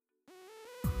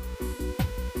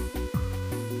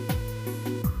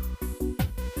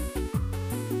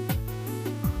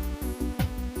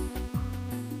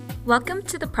Welcome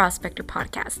to the Prospector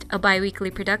Podcast, a bi-weekly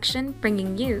production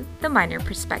bringing you the minor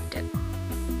perspective.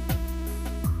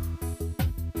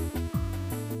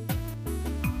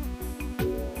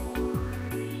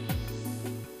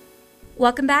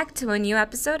 Welcome back to a new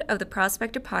episode of the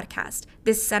Prospector Podcast.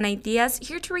 This is Ana Diaz,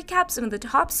 here to recap some of the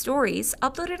top stories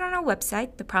uploaded on our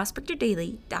website,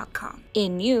 theprospectordaily.com.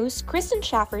 In news, Kristen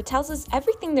Schaffer tells us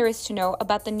everything there is to know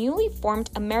about the newly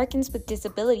formed Americans with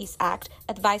Disabilities Act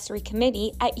Advisory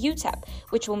Committee at UTEP,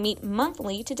 which will meet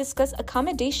monthly to discuss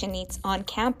accommodation needs on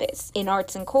campus. In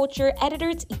arts and culture,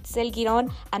 editors Itzel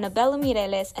Giron, Annabella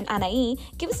Mireles, and Anaí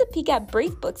give us a peek at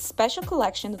Brave Books' special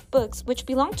collection of books which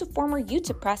belong to former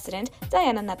UTEP president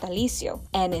Diana Natalicio.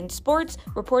 And in sports,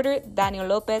 reporter Daniel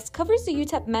Lopez covers the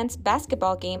UTEP men's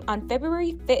basketball game on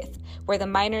February 5th, where the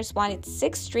Miners won its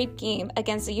sixth straight game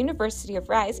against the University of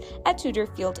Rice at Tudor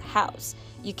Field House.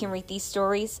 You can read these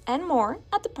stories and more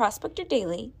at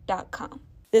theprospectordaily.com.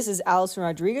 This is Allison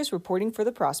Rodriguez reporting for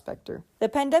The Prospector. The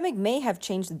pandemic may have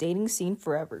changed the dating scene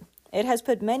forever. It has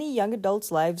put many young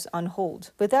adults' lives on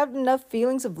hold. Without enough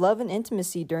feelings of love and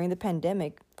intimacy during the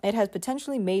pandemic, it has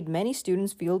potentially made many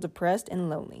students feel depressed and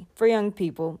lonely. For young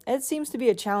people, it seems to be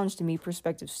a challenge to meet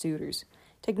prospective suitors.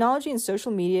 Technology and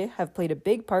social media have played a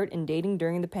big part in dating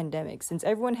during the pandemic since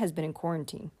everyone has been in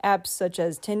quarantine. Apps such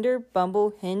as Tinder,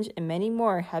 Bumble, Hinge, and many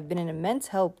more have been an immense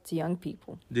help to young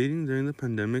people. Dating during the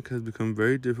pandemic has become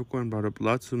very difficult and brought up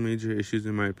lots of major issues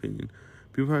in my opinion.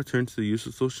 People have turned to the use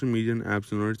of social media and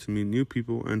apps in order to meet new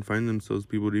people and find themselves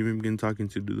people to even begin talking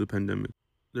to due to the pandemic.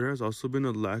 There has also been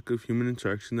a lack of human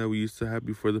interaction that we used to have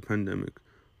before the pandemic.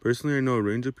 Personally, I know a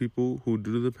range of people who,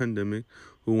 due to the pandemic,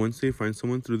 who once they find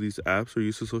someone through these apps or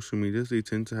use of social media, they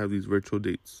tend to have these virtual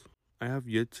dates. I have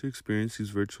yet to experience these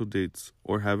virtual dates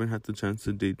or haven't had the chance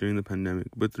to date during the pandemic,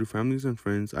 but through families and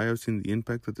friends, I have seen the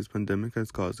impact that this pandemic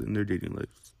has caused in their dating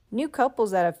lives. New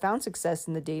couples that have found success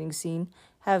in the dating scene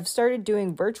have started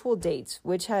doing virtual dates,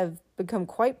 which have become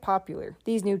quite popular.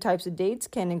 These new types of dates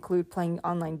can include playing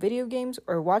online video games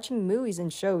or watching movies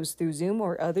and shows through Zoom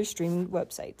or other streaming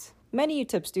websites. Many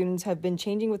UTEP students have been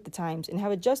changing with the times and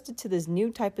have adjusted to this new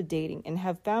type of dating and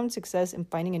have found success in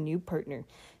finding a new partner,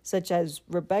 such as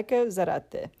Rebecca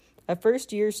Zarate, a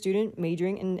first-year student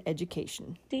majoring in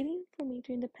education. Dating for me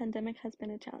during the pandemic has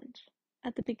been a challenge.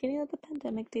 At the beginning of the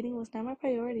pandemic, dating was not my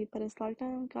priority, but as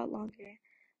lockdown got longer,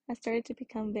 I started to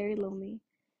become very lonely.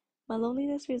 My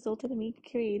loneliness resulted in me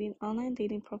creating online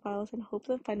dating profiles in hopes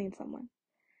of finding someone.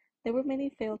 There were many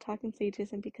failed talking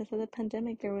stages, and because of the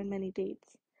pandemic, there were many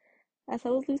dates. As I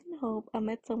was losing hope, I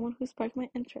met someone who sparked my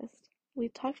interest. We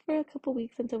talked for a couple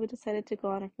weeks until we decided to go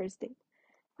on our first date,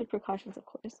 with precautions, of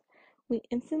course. We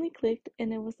instantly clicked,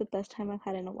 and it was the best time I've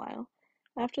had in a while.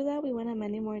 After that, we went on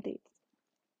many more dates.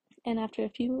 And after a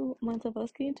few months of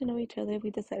us getting to know each other, we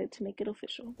decided to make it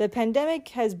official. The pandemic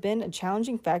has been a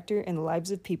challenging factor in the lives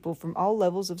of people from all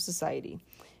levels of society.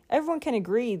 Everyone can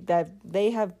agree that they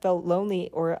have felt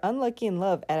lonely or unlucky in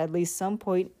love at least some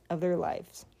point of their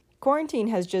lives. Quarantine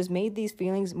has just made these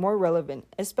feelings more relevant,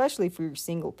 especially for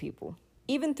single people.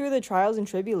 Even through the trials and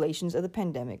tribulations of the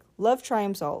pandemic, love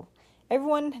triumphs all.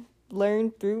 Everyone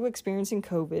learned through experiencing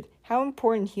COVID how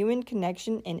important human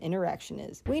connection and interaction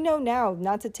is. We know now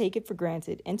not to take it for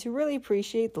granted and to really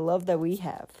appreciate the love that we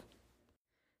have.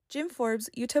 Jim Forbes,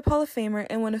 UTEP Hall of Famer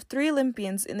and one of 3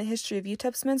 Olympians in the history of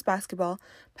UTEP's men's basketball,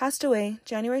 passed away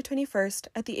January 21st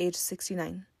at the age of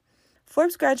 69.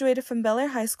 Forbes graduated from Bel Air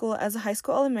High School as a high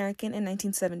school All-American in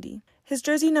 1970. His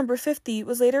jersey number 50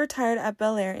 was later retired at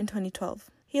Bel Air in 2012.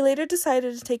 He later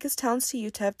decided to take his talents to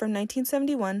UTEP from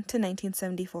 1971 to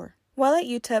 1974. While at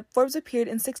UTEP, Forbes appeared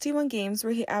in 61 games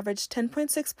where he averaged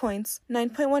 10.6 points,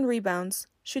 9.1 rebounds,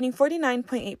 shooting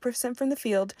 49.8% from the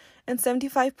field and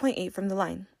 75.8% from the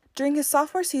line. During his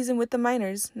sophomore season with the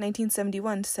Miners,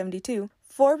 1971-72,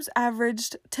 Forbes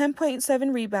averaged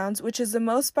 10.7 rebounds, which is the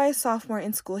most by a sophomore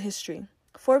in school history.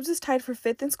 Forbes is tied for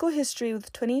 5th in school history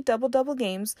with 20 double-double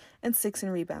games and 6 in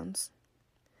rebounds.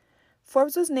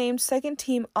 Forbes was named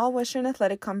second-team All-Western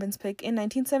Athletic Conference pick in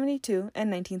 1972 and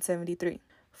 1973.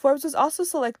 Forbes was also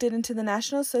selected into the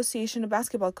National Association of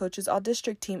Basketball Coaches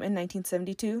All-District Team in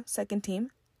 1972, second team,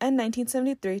 and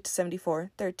 1973-74,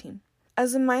 third team.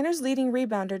 As the Miners' leading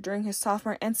rebounder during his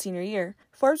sophomore and senior year,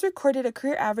 Forbes recorded a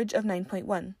career average of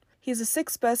 9.1. He is the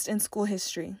 6th best in school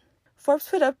history. Forbes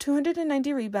put up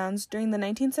 290 rebounds during the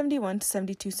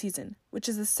 1971-72 season, which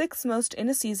is the 6th most in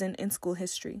a season in school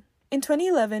history. In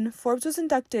 2011, Forbes was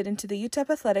inducted into the UTEP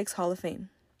Athletics Hall of Fame.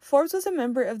 Forbes was a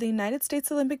member of the United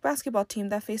States Olympic basketball team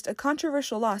that faced a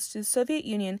controversial loss to the Soviet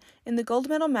Union in the gold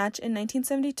medal match in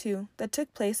 1972 that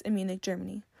took place in Munich,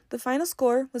 Germany. The final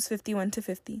score was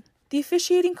 51-50. The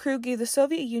officiating crew gave the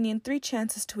Soviet Union 3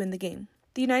 chances to win the game.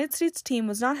 The United States team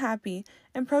was not happy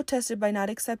and protested by not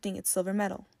accepting its silver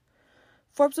medal.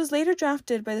 Forbes was later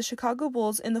drafted by the Chicago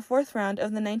Bulls in the 4th round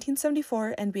of the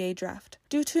 1974 NBA draft.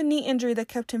 Due to a knee injury that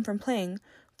kept him from playing,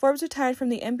 Forbes retired from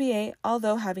the NBA,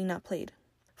 although having not played.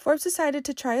 Forbes decided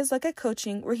to try his luck at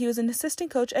coaching, where he was an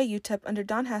assistant coach at UTEP under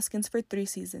Don Haskins for 3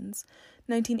 seasons,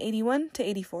 1981 to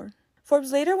 84.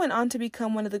 Forbes later went on to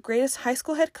become one of the greatest high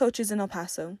school head coaches in El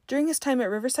Paso. During his time at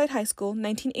Riverside High School,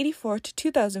 1984 to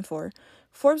 2004,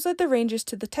 Forbes led the Rangers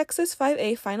to the Texas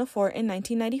 5A Final Four in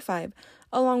 1995,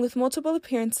 along with multiple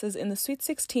appearances in the Sweet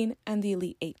 16 and the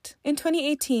Elite 8. In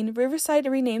 2018, Riverside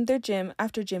renamed their gym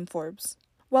after Jim Forbes.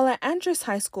 While at Andress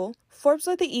High School, Forbes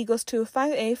led the Eagles to a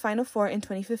 5A Final Four in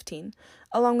 2015,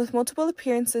 along with multiple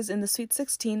appearances in the Sweet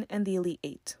 16 and the Elite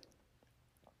 8.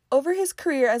 Over his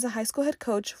career as a high school head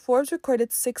coach, Forbes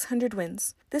recorded 600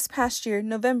 wins. This past year,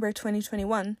 November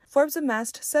 2021, Forbes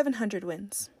amassed 700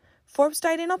 wins. Forbes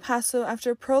died in El Paso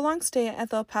after a prolonged stay at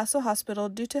the El Paso hospital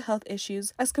due to health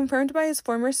issues, as confirmed by his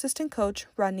former assistant coach,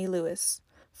 Rodney Lewis.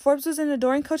 Forbes was an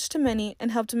adoring coach to many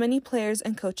and helped many players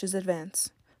and coaches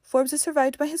advance. Forbes is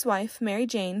survived by his wife, Mary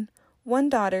Jane, 1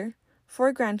 daughter,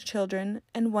 4 grandchildren,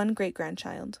 and 1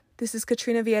 great-grandchild. This is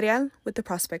Katrina Villarreal with The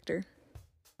Prospector.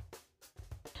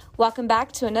 Welcome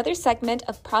back to another segment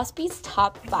of Prospe's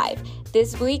Top 5.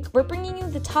 This week, we're bringing you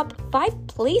the top 5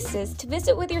 places to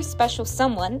visit with your special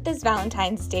someone this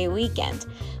Valentine's Day weekend.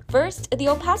 First, the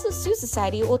El Paso Zoo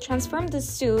Society will transform the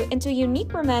zoo into a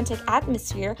unique romantic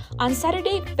atmosphere on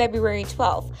Saturday, February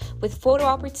 12th, with photo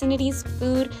opportunities,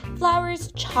 food,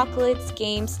 flowers, chocolates,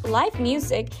 games, live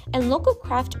music, and local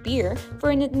craft beer for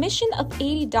an admission of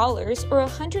 $80 or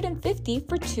 $150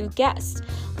 for 2 guests.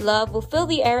 Love will fill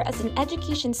the air as an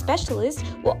education specialist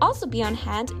will also be on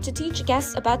hand to teach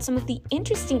guests about some of the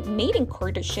interesting mating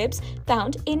courteships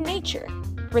found in nature.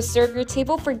 Reserve your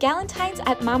table for Galentine's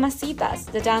at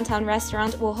Mamacitas. The downtown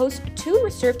restaurant will host 2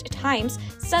 reserved times,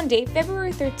 Sunday,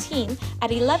 February 13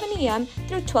 at 11 a.m.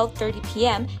 through 12:30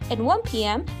 p.m. and 1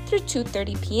 p.m. through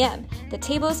 2:30 p.m. The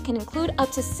tables can include up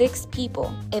to 6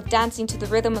 people. If dancing to the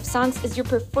rhythm of songs is your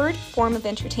preferred form of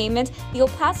entertainment, the El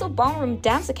Paso Ballroom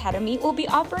Dance Academy will be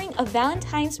offering a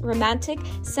Valentine's Romantic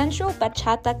Sensual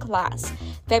Bachata class,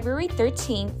 February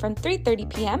 13 from 3:30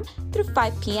 p.m. through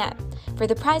 5 p.m. For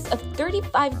the price of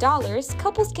 $35,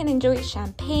 couples can enjoy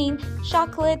champagne,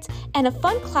 chocolates, and a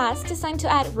fun class designed to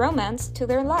add romance to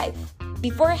their life.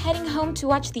 Before heading home to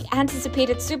watch the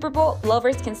anticipated Super Bowl,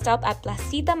 lovers can stop at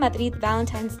Placita Madrid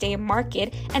Valentine's Day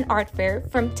Market and Art Fair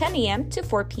from 10 a.m. to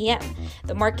 4 p.m.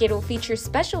 The market will feature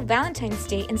special Valentine's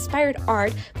Day inspired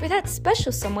art for that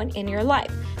special someone in your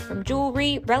life. From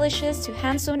jewelry, relishes to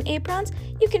hand-sewn aprons,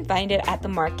 you can find it at the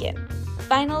market.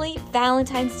 Finally,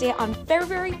 Valentine's Day on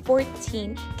February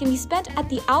 14 can be spent at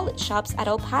the outlet shops at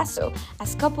El Paso,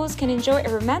 as couples can enjoy a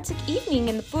romantic evening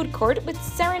in the food court with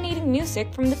serenading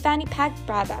music from the Fanny Pack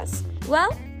Bradas.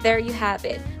 Well, there you have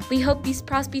it. We hope these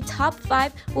Prospe Top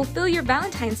 5 will fill your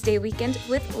Valentine's Day weekend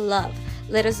with love.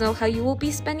 Let us know how you will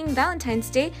be spending Valentine's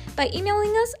Day by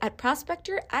emailing us at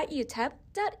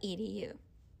prospector@utep.edu.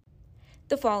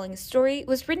 The following story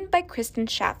was written by Kristen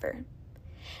Schaffer.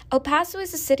 El Paso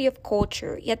is a city of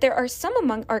culture, yet there are some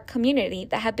among our community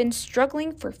that have been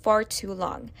struggling for far too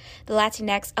long. The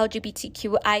Latinx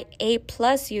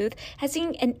LGBTQIA+ youth has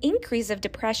seen an increase of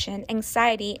depression,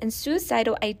 anxiety, and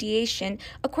suicidal ideation,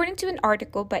 according to an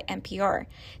article by NPR.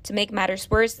 To make matters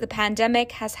worse, the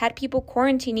pandemic has had people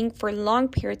quarantining for long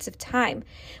periods of time,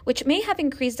 which may have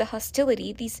increased the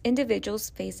hostility these individuals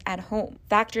face at home.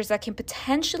 Factors that can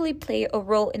potentially play a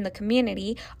role in the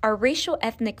community are racial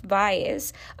ethnic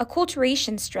bias,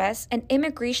 acculturation stress, and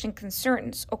immigration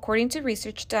concerns, according to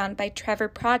research done by Trevor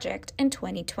Project in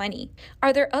 2020.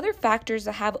 Are there other factors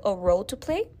that have a role to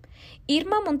play?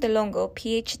 Irma Montelongo,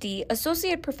 PhD,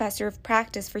 Associate Professor of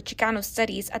Practice for Chicano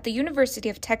Studies at the University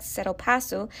of Texas at El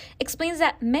Paso, explains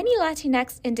that many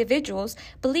Latinx individuals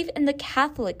believe in the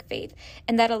Catholic faith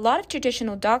and that a lot of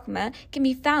traditional dogma can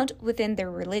be found within their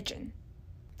religion.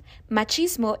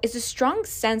 Machismo is a strong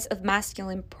sense of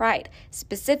masculine pride,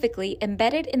 specifically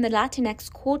embedded in the Latinx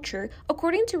culture,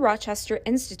 according to Rochester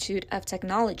Institute of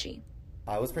Technology.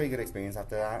 It was a pretty good experience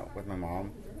after that with my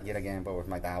mom, yet again, but with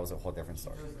my dad, it was a whole different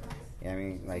story. You know what I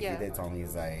mean? Like, He did tell me,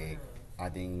 he's like, I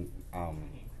didn't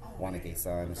want a gay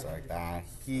son, stuff like that.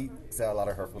 He said a lot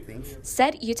of hurtful things.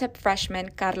 Said UTEP freshman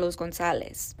Carlos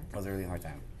Gonzalez. It was a really hard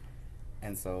time.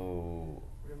 And so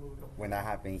when that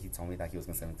happened, he told me that he was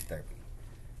going to send me to therapy,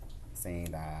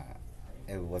 saying that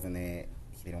it wasn't it,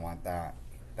 he didn't want that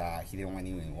he didn't want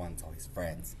anyone to tell his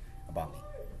friends about me.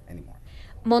 anymore.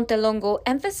 Montelongo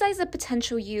emphasized the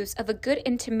potential use of a good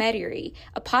intermediary,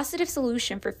 a positive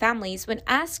solution for families when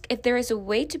asked if there is a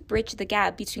way to bridge the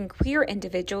gap between queer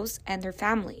individuals and their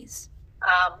families.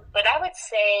 But I would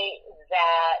say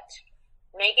that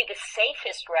maybe the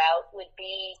safest route would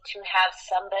be to have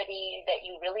somebody that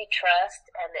you really trust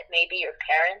and that maybe your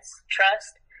parents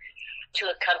trust to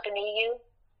accompany you.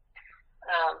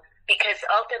 Because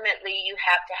ultimately you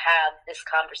have to have this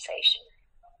conversation,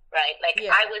 right? Like,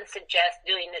 I wouldn't suggest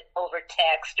doing it over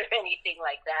text or anything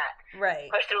like that.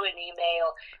 Right. Or through an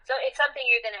email. So it's something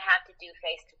you're going to have to do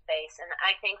face to face. And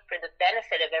I think for the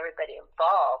benefit of everybody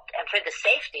involved and for the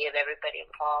safety of everybody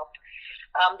involved,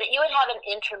 that you would have an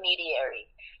intermediary,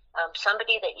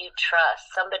 somebody that you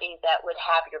trust, somebody that would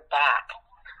have your back.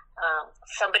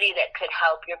 Somebody that could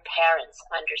help your parents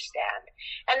understand.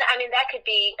 And I mean, that could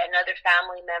be another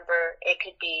family member. It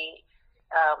could be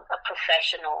a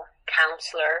professional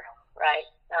counselor, right?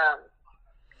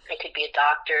 It could be a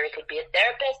doctor. It could be a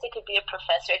therapist. It could be a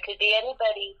professor. It could be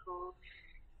anybody who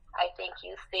I think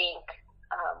you think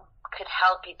could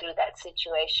help you through that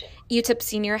situation. UTEP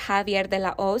senior Javier de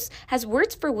la Hoz has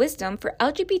words for wisdom for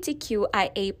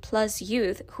LGBTQIA+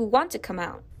 youth who want to come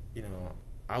out. You know,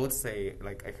 I would say,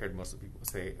 like I heard most of people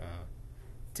say,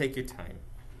 take your time.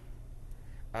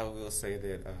 I will say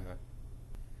that,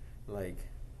 like,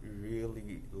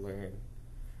 really learn,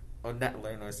 or not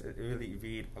learn, or really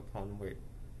read upon what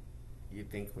you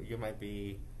think you might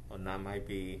be or not might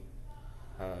be.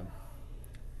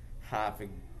 Have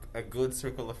a good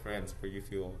circle of friends where you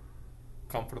feel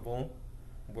comfortable,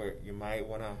 where you might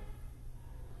want to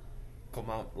come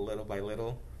out little by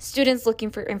little. Students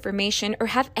looking for information or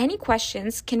have any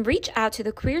questions can reach out to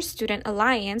the Queer Student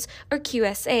Alliance or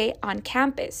QSA on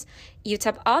campus.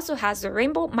 UTEP also has the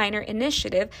Rainbow Minor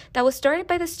Initiative that was started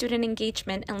by the Student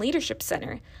Engagement and Leadership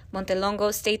Center.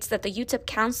 Montelongo states that the UTEP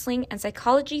Counseling and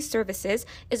Psychology Services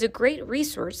is a great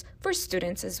resource for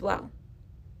students as well.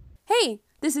 Hey,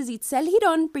 this is Itzel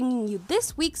Giron bringing you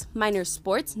this week's Minor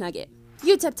Sports Nugget.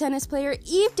 UTEP tennis player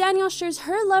Eve Daniels shares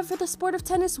her love for the sport of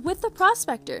tennis with the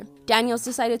Prospector. Daniels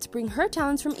decided to bring her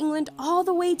talents from England all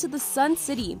the way to the Sun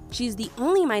City. She's the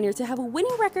only minor to have a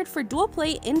winning record for dual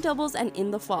play in doubles and in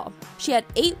the fall. She had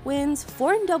 8 wins,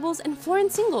 4 in doubles and 4 in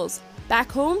singles.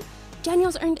 Back home,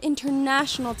 Daniels earned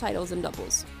international titles in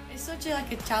doubles. It's such a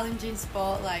challenging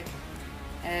sport.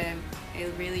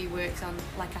 It really works on,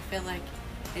 I feel like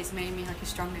it's made me a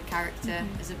stronger character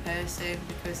as a person,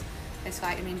 because it's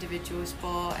an individual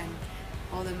sport and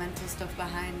all the mental stuff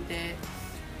behind it.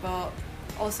 But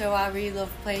also I really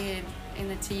love playing in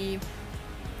a team.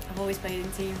 I've always played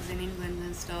in teams in England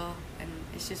and stuff, and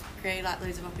it's just created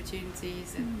loads of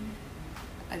opportunities, and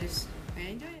I just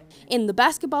really enjoy it. In the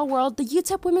basketball world, the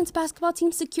UTEP women's basketball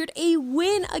team secured a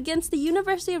win against the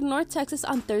University of North Texas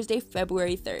on Thursday,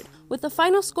 February 3rd, with a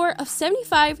final score of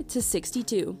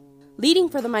 75-62. Leading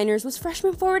for the Miners was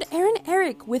freshman forward Aaron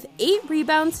Eric with 8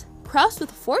 rebounds, Kraus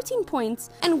with 14 points,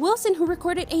 and Wilson, who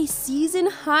recorded a season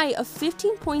high of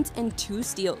 15 points and 2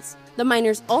 steals. The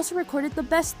Miners also recorded the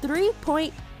best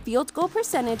 3-point field goal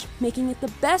percentage, making it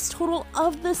the best total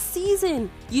of the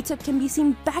season. UTEP can be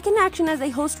seen back in action as they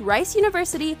host Rice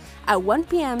University at 1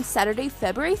 p.m. Saturday,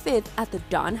 February 5th at the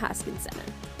Don Haskins Center.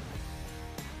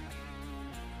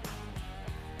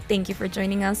 Thank you for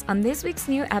joining us on this week's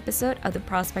new episode of the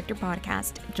Prospector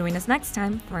Podcast. Join us next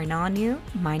time for an all-new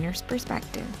Minor's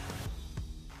Perspective.